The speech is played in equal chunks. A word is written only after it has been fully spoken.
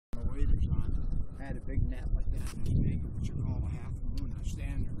waders on. I had a big net like that in this big, what you call a half moon. I was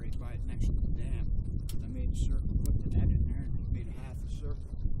standing there right by it next to the dam. I made a circle, put the net in there, and made a half a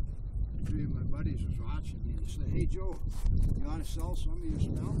circle. Three of my buddies was watching me. He said, "Hey Joe, you want to sell some of your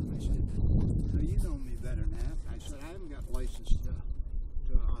smelt?" I said, "No, you know me better than that." I said, "I haven't got license to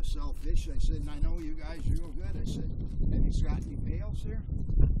sell fish." I said, "And I know you guys real good." I said, "Have you got any pails here?"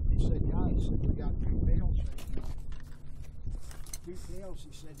 He said, "Yeah." He said, "We got 2 pails right now." 2 pails,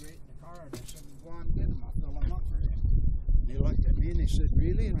 he said, right in the car. And I said, "Well, go on and get them. I'll fill them up for you." And they looked at me and they said,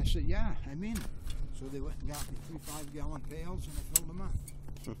 "Really?" And I said, "Yeah, I mean it." So they went and got me 2 5-gallon pails and I filled them up.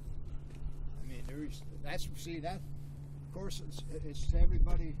 I mean, see, that, of course, it's to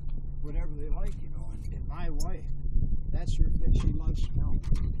everybody whatever they like, you know. And my wife, that's her fish. She loves smelt.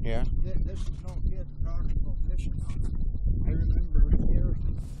 Yeah. This is no kid talking about fishing. I remember here,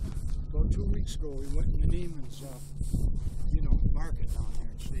 about 2 weeks ago, we went to Neiman's, market down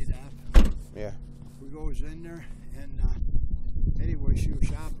here in State Ave. Yeah. We goes in there, and anyway, she was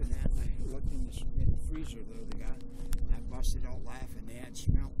shopping at, and I looked in the freezer there they got, and I busted out laughing. They had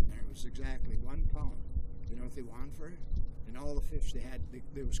smelt in there. It was exactly 1 pound. You know what they wanted for it? And all the fish they had,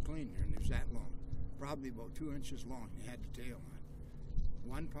 they was clean there, and it was that long. Probably about 2 inches long. They had the tail on it.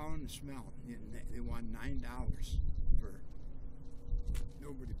 1 pound of smelt, and they won $9 for.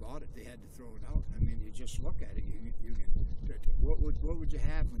 Nobody bought it. They had to throw it out. I mean, you just look at it. What would you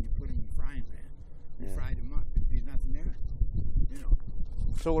have when you put in your frying pan? You fried them up. There'd be nothing there. You know.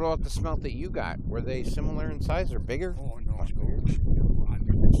 So what about the smelt that you got? Were they similar in size or bigger? Oh no, much bigger. I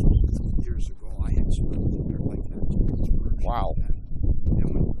mean, this was years ago. I had smelt in there like that. Wow.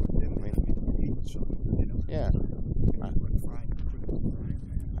 Yeah.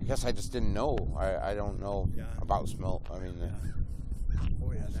 I guess I just didn't know. I don't know about smelt. I mean.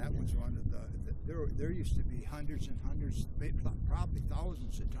 Oh yeah, that was one of the there used to be hundreds and hundreds, probably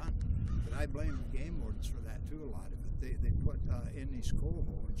thousands a ton. But I blame the game wardens for that too. A lot of it. They put in these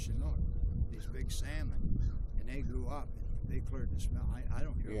coho in Chinook, these big salmon, and they grew up. They cleared the smell. I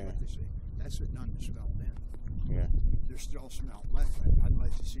don't care what they say. That's what done the smell then. Yeah. There's still smell left. I'd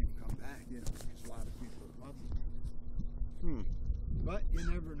like to see them come back. You know, because a lot of people love them. But you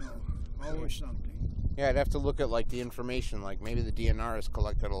never know. Always something. Yeah, I'd have to look at like the information. Like maybe the DNR has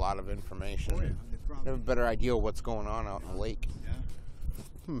collected a lot of information. Oh, yeah, they probably have a better idea of what's going on out in the lake.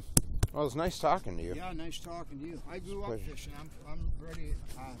 Yeah. Well, it was nice talking to you. Yeah, nice talking to you. I grew up fishing. I'm ready.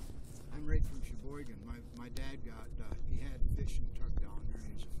 I'm right from Sheboygan. My dad he had a fishing truck down there.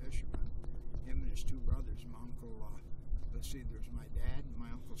 He's a fisherman. Him and his 2 brothers. My uncle, let's see, there's my dad and my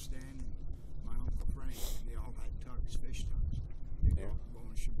uncle Stan and my uncle Frank. And they all had tugs, fish tugs. They go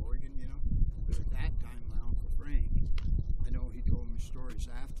in Sheboygan, you know. But at that time, my uncle Frank, I know he told me stories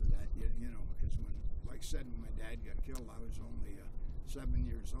after that, you know, because like I said, when my dad got killed, I was only 7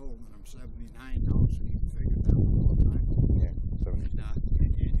 years old, and I'm 79 now, so you can figure that all the time. Yeah, 70.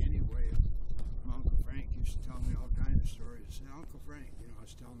 And anyway, my Uncle Frank used to tell me all kinds of stories. And Uncle Frank, you know, I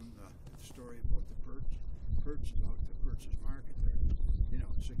was telling him the story about the perches out at the Perches Market there. You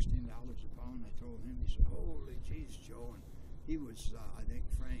know, $16 a pound. I told him, he said, "Holy jeez, Joe." And he was, I think,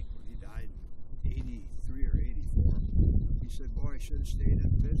 Frank, when he died in 83 or 84. He said, "Boy, I should have stayed in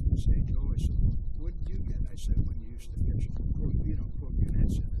business." Hey, Joe, I said, "Well, what did you get?" I said, "When you used to fish, put your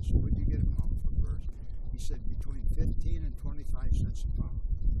nets in." I said, "What did you get a pound for birds?" He said, "Between 15 and 25 cents a pound."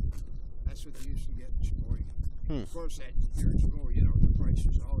 That's what they used to get in Sheboygan. Of course, that years ago, you know, the price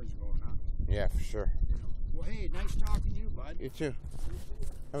is always going up. Yeah, for sure. You know. Well, hey, nice talking to you, bud. You too.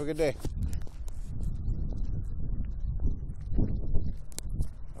 Have a good day.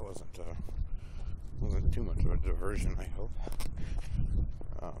 That wasn't too much of a diversion, I hope.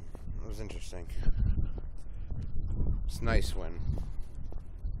 It was interesting. It's nice when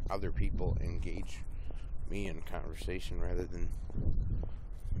other people engage me in conversation rather than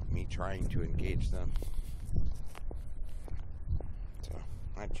me trying to engage them. So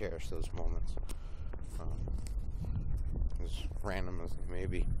I cherish those moments. As random as they may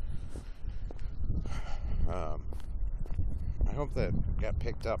be. I hope that got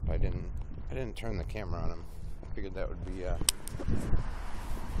picked up. I didn't turn the camera on him. I figured that would be I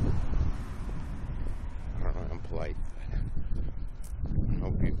don't know, I'm polite, but I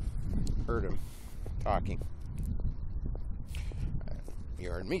hope you heard him talking. You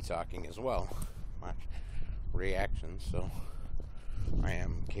heard me talking as well. My reactions, so I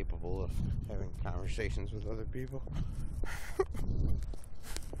am capable of having conversations with other people.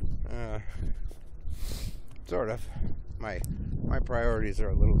 Sort of. My priorities are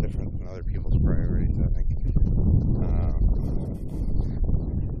a little different than other people's priorities, I think.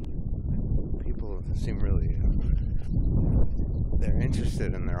 People seem really they're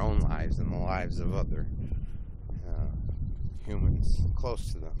interested in their own lives and the lives of other humans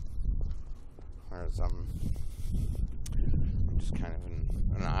close to them, whereas I'm just kind of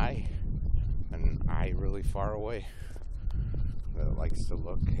an eye really far away that likes to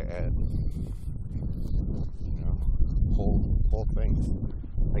look at, whole things,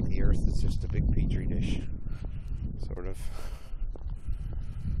 like the Earth is just a big petri dish, sort of.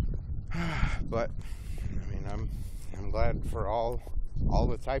 But I mean, I'm glad for all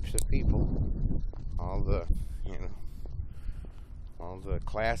the types of people, all the all the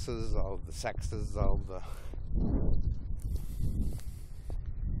classes, all the sexes, all of them,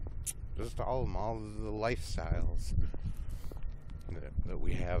 all the lifestyles that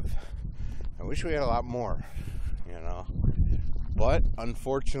we have. I wish we had a lot more, but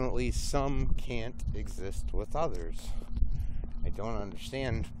unfortunately some can't exist with others. I don't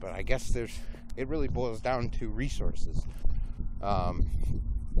understand, but I guess it really boils down to resources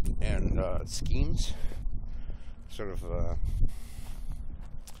and schemes, sort of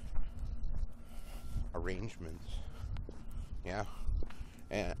arrangements. Yeah.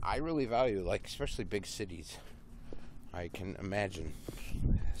 And I really value, especially big cities. I can imagine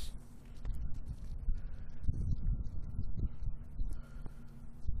this.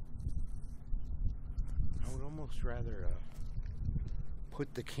 I would almost rather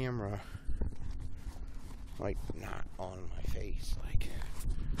put the camera not on my face.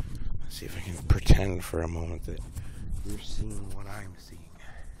 Let's see if I can pretend for a moment that you're seeing what I'm seeing.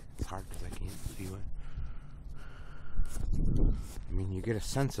 It's hard because I can't see what. I mean, you get a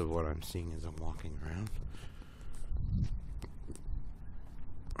sense of what I'm seeing as I'm walking around.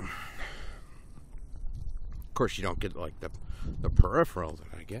 Of course, you don't get the peripheral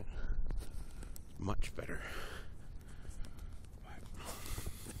that I get. Much better. But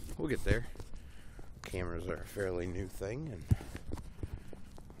we'll get there. Cameras are a fairly new thing, and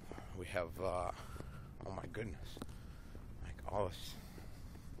we have oh my goodness, all this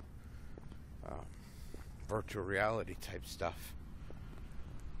virtual reality type stuff.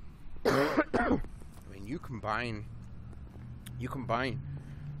 I mean, you combine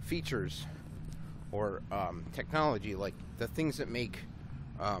features or technology, like the things that make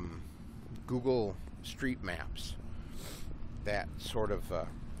Google Street Maps, that sort of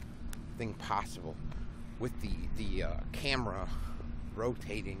thing possible, with the camera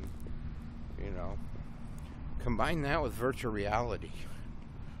rotating, combine that with virtual reality,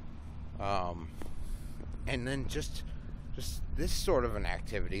 and then just this sort of an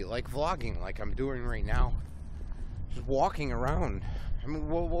activity, like vlogging, like I'm doing right now, just walking around. I mean,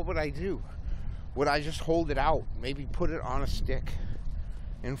 what would I do? Would I just hold it out, maybe put it on a stick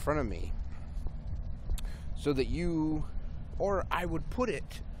in front of me, so that or I would put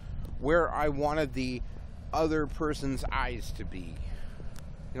it where I wanted the other person's eyes to be.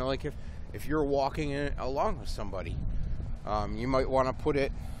 Like if you're walking along with somebody, you might want to put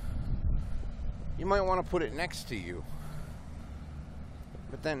it next to you.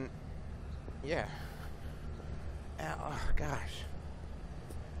 But then, yeah. Oh, gosh.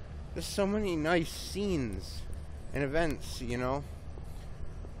 There's so many nice scenes and events,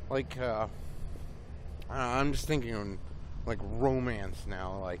 I'm just thinking romance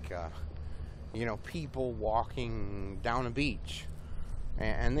now, people walking down a beach,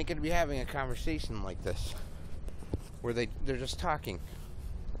 and they could be having a conversation like this, where they're just talking,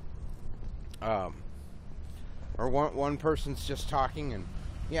 or one person's just talking, and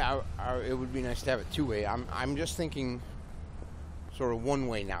it would be nice to have it two-way. I'm just thinking sort of one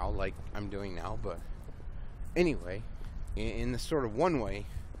way now, like I'm doing now, but anyway, in this sort of one-way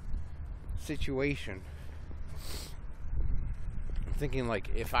situation, I'm thinking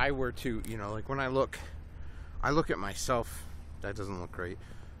if I were to, when I look at myself, that doesn't look great.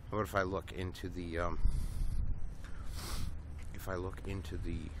 What if I look into the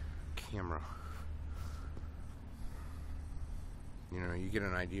camera? You get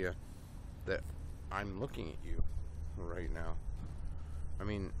an idea that I'm looking at you right now. I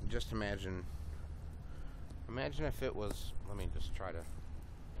mean, just imagine if it was, let me just try to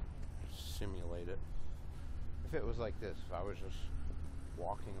simulate it. If it was like this, if I was just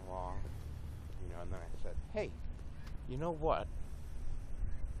walking along, and then I said, hey, you know what?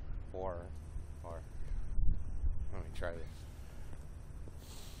 Or let me try this.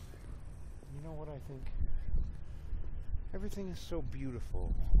 You know what I think? Everything is so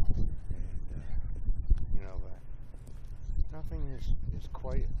beautiful, and that nothing is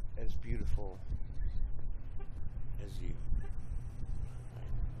quite as beautiful as you.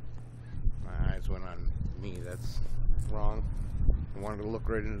 My eyes went on me. That's wrong. I wanted to look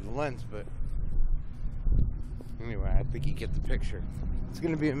right into the lens, but Anyway, I think you get the picture. It's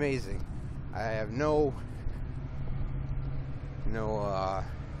gonna be amazing. I have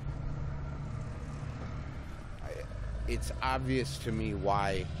it's obvious to me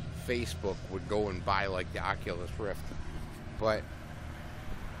why Facebook would go and buy like the Oculus Rift, but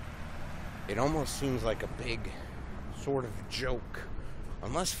it almost seems like a big sort of joke,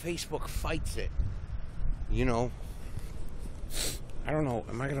 unless Facebook fights it, you know. I don't know,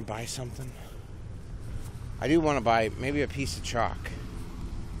 am I gonna buy something? I do want to buy maybe a piece of chalk.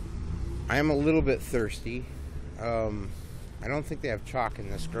 I am a little bit thirsty. I don't think they have chalk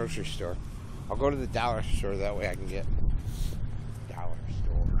in this grocery store. I'll go to the dollar store, that way I can get dollar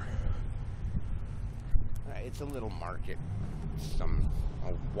store. It's a little market.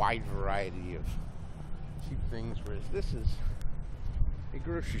 A wide variety of cheap things, whereas this is a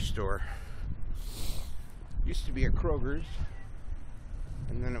grocery store. Used to be a Kroger's,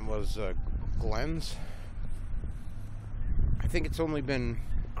 and then it was Glenn's. I think it's only been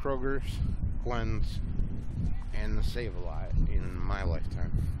Kroger's, Glenn's, and the Save-A-Lot in my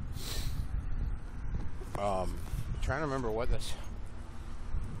lifetime. I'm trying to remember what this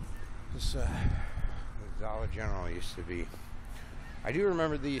Dollar General used to be. I do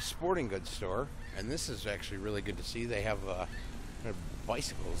remember the sporting goods store, and this is actually really good to see. They have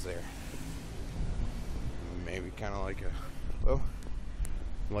bicycles there. Maybe kind of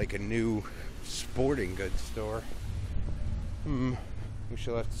like a new sporting goods store. We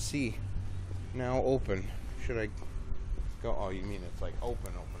shall have to see. Now open. Should I go? Oh, you mean it's like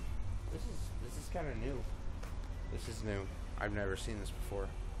open. This is kind of new. This is new. I've never seen this before.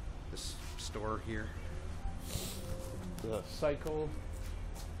 This store here. The cycle.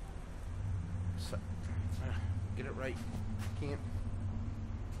 Get it right. Can't.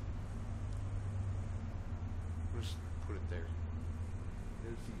 Just put it there.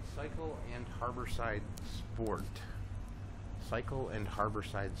 There's the Cycle and Harborside Sport. Cycle and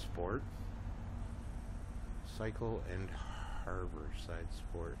Harborside Sport. Cycle and Harborside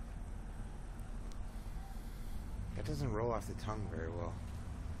Sport. That doesn't roll off the tongue very well.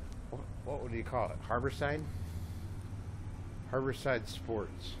 What would you call it? Harborside? Harborside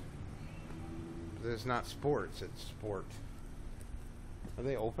Sports. But it's not sports, it's sport. Are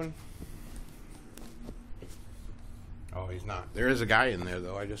they open? Oh, he's not. There is a guy in there,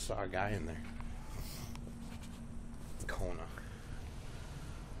 though. I just saw a guy in there. Kona.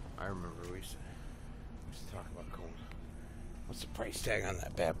 I remember we used to talk about Kona. What's the price tag on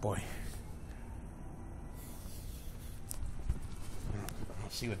that bad boy?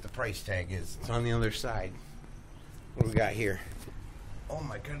 Let's see what the price tag is. It's on the other side. What do we got here? Oh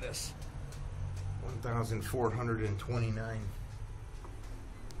my goodness. 1,429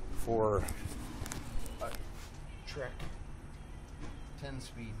 for a Trek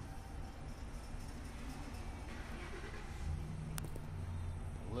 10-speed.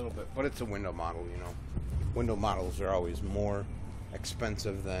 A little bit, but it's a window model, you know. Window models are always more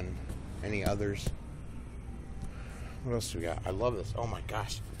expensive than any others. What else do we got? I love this. Oh my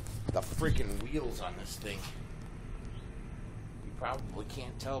gosh. The freaking wheels on this thing. You probably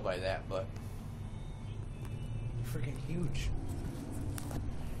can't tell by that, but they're freaking huge.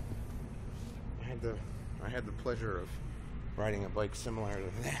 I had the pleasure of riding a bike similar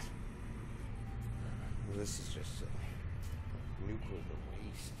to that. This is just nuclear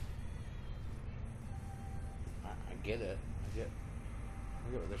waste. I get it. I get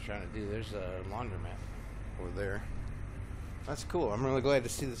what they're trying to do. There's a laundromat over there. That's cool. I'm really glad to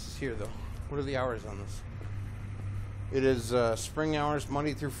see this is here, though. What are the hours on this? It is spring hours,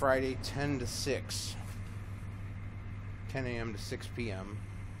 Monday through Friday, 10 to 6. 10 a.m. to 6 p.m.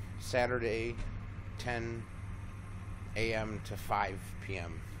 Saturday, 10 a.m. to 5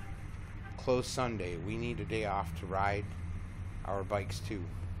 p.m. Closed Sunday. We need a day off to ride our bikes, too.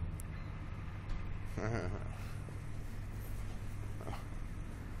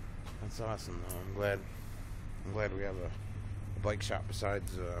 That's awesome, though. I'm glad we have a bike shop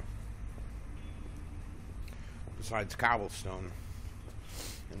besides Cobblestone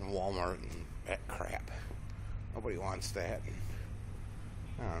and Walmart and that crap. Nobody wants that.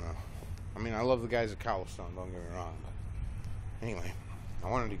 I don't know. I mean, I love the guys at Cobblestone, don't get me wrong. But anyway, I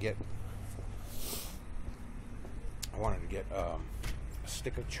wanted to get a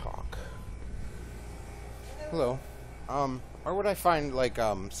stick of chalk. Hello. Where would I find like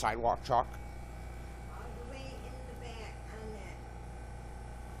sidewalk chalk? All the way in the back on that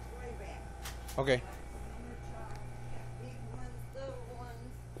toy rack. Okay. Big ones, little ones.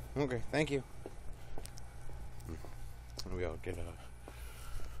 Okay, thank you. Maybe I'll get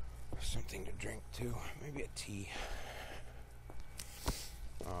something to drink too. Maybe a tea.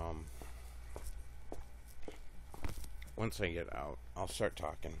 once I get out, I'll start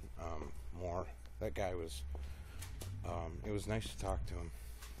talking more. That guy was, it was nice to talk to him.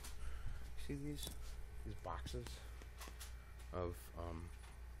 See these boxes of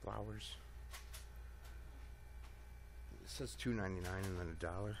flowers? It says $2.99 and then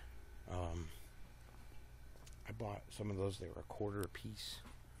 $1. I bought some of those. They were a quarter a piece.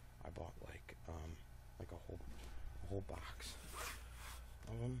 I bought like a whole box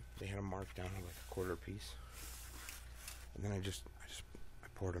of them. They had them marked down to like a quarter a piece. And then I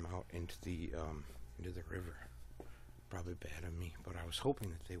poured them out into the river. Probably bad of me, but I was hoping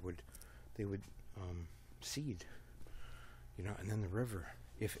that they would seed, you know. And then the river,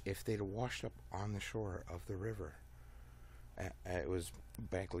 if they'd have washed up on the shore of the river, it was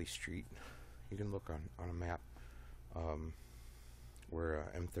Bagley Street. You can look on a map where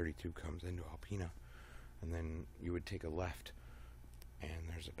M32 comes into Alpena, and then you would take a left, and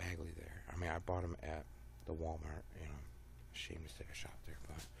there's a Bagley there. I mean, I bought them at the Walmart. You know, ashamed to say I shop there,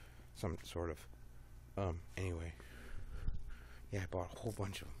 but some sort of. Anyway, yeah, I bought a whole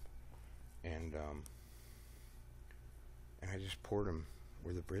bunch of them, and I just poured them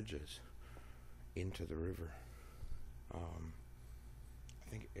where the bridge is into the river. I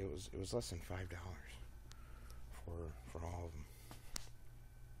think it was less than $5 for all of them,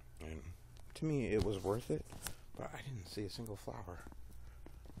 and to me it was worth it. But I didn't see a single flower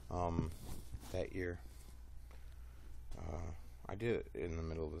that year. I did it in the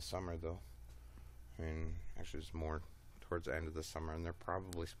middle of the summer though. I mean, actually it's more towards the end of the summer, and they're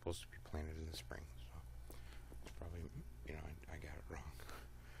probably supposed to be planted in the spring. So it's probably, you know, I got it wrong.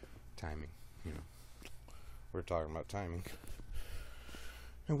 Timing, you know. We're talking about timing.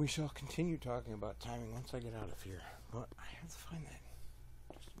 And we shall continue talking about timing once I get out of here. But I have to find that.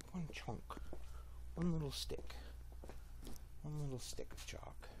 Just one chunk. One little stick. One little stick of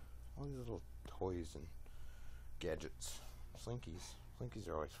chalk. All these little toys and gadgets. Slinkies. Slinkies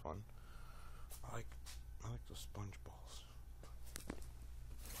are always fun. I like those sponge balls.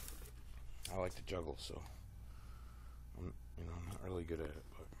 I like to juggle, so I'm not really good at it,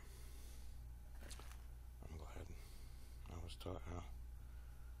 but I'm glad I was taught how.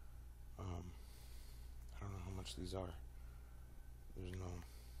 I don't know how much these are. There's no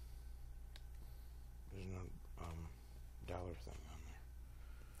dollar thing on there.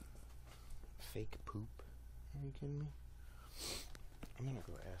 Fake poop? Are you kidding me? I'm gonna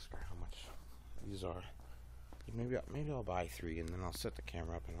go ask her how much these are. Maybe I'll buy 3 and then I'll set the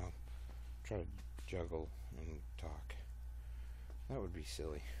camera up and I'll try to juggle and talk. That would be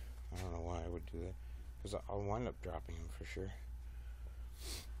silly. I don't know why I would do that, because I'll wind up dropping them for sure,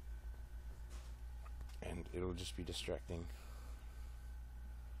 and it'll just be distracting.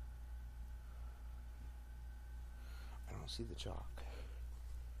 I don't see the chalk.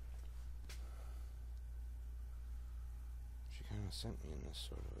 She kind of sent me in this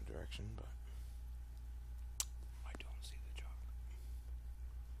sort of a direction, but I don't see the chalk.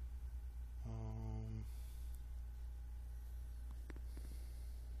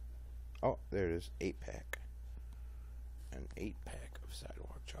 Oh, there it is. 8-pack. An 8-pack of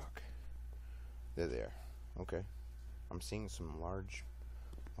sidewalk chalk. There they are. Okay. I'm seeing some large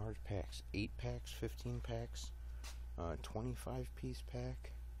packs. 8 packs, 15 packs, 25-piece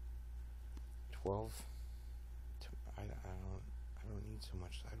pack, 12. I don't need so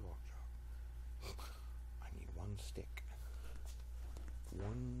much sidewalk chalk. I need one stick.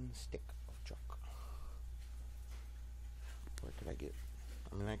 One stick of chalk. Where could I get?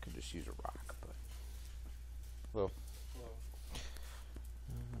 I mean, I could just use a rock, but well.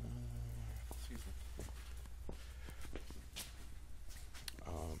 Excuse me. I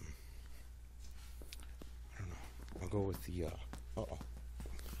don't know. I'll go with the.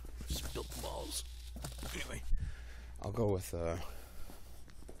 Spilt balls. Anyway, I'll go with the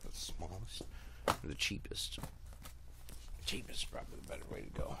smallest, the cheapest. Cheapest is probably the better way to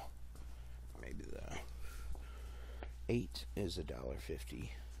go. Maybe the 8 is $1.50,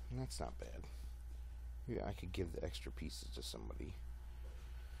 and that's not bad. Maybe I could give the extra pieces to somebody.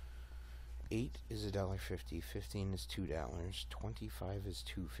 8 is $1.50, 15 is $2, 25 is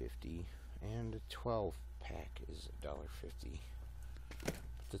 $2.50, and a 12 pack is $1.50. But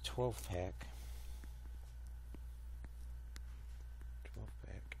the 12 pack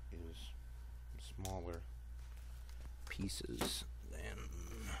is smaller pieces than,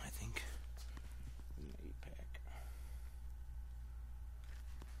 I think, an 8-pack.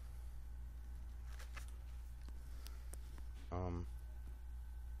 I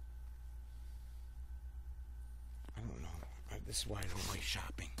don't know. This is why I don't like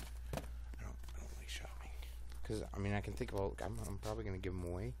shopping. I don't like shopping. Because, I mean, I can think about, I'm probably going to give them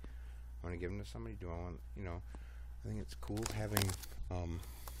away. I'm going to give them to somebody. Do I want, I think it's cool having,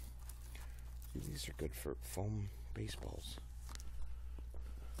 these are good for foam baseballs.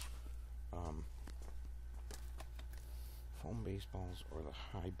 Foam baseballs or the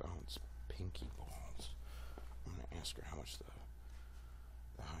high bounce pinky balls. I'm gonna ask her how much the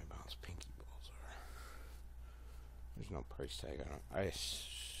high bounce pinky balls are. There's no price tag on it. I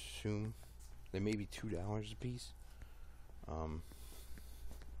assume they may be $2 a piece.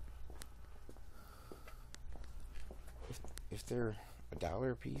 If they're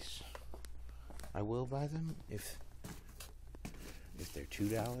 $1 a piece, I will buy them. If they're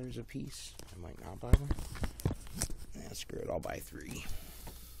 $2 a piece, I might not buy them. Yeah, screw it, I'll buy 3. There's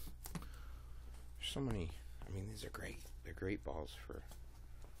so many. I mean, these are great. They're great balls for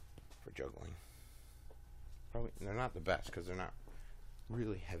juggling. Probably they're not the best because they're not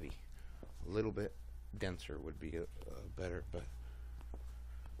really heavy. A little bit denser would be better, but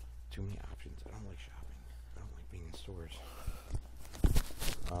too many options. I don't like shopping. I don't like being in stores.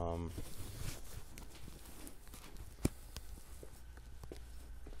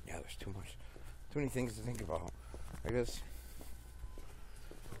 Yeah, there's too many things to think about. I guess,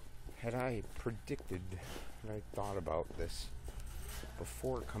 had I predicted, had I thought about this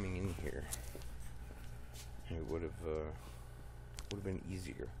before coming in here, it would have been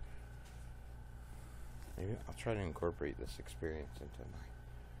easier. Maybe I'll try to incorporate this experience into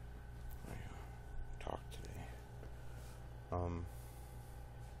my talk today. I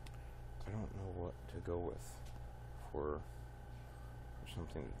don't know what to go with for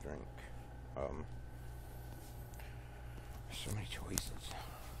something to drink. There's so many choices.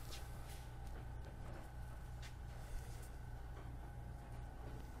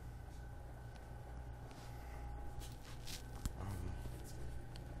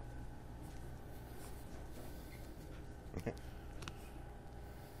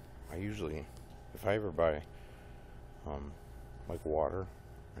 I usually, if I ever buy like water,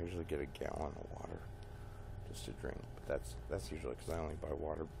 I usually get a gallon of water just to drink. But that's usually because I only buy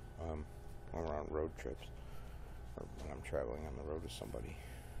water when we're on road trips or when I'm traveling on the road with somebody.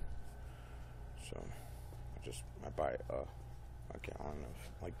 So I buy a gallon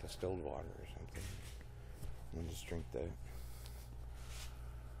of like distilled water or something and just drink that.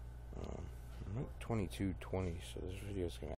 I'm at 22:20, so this video is gonna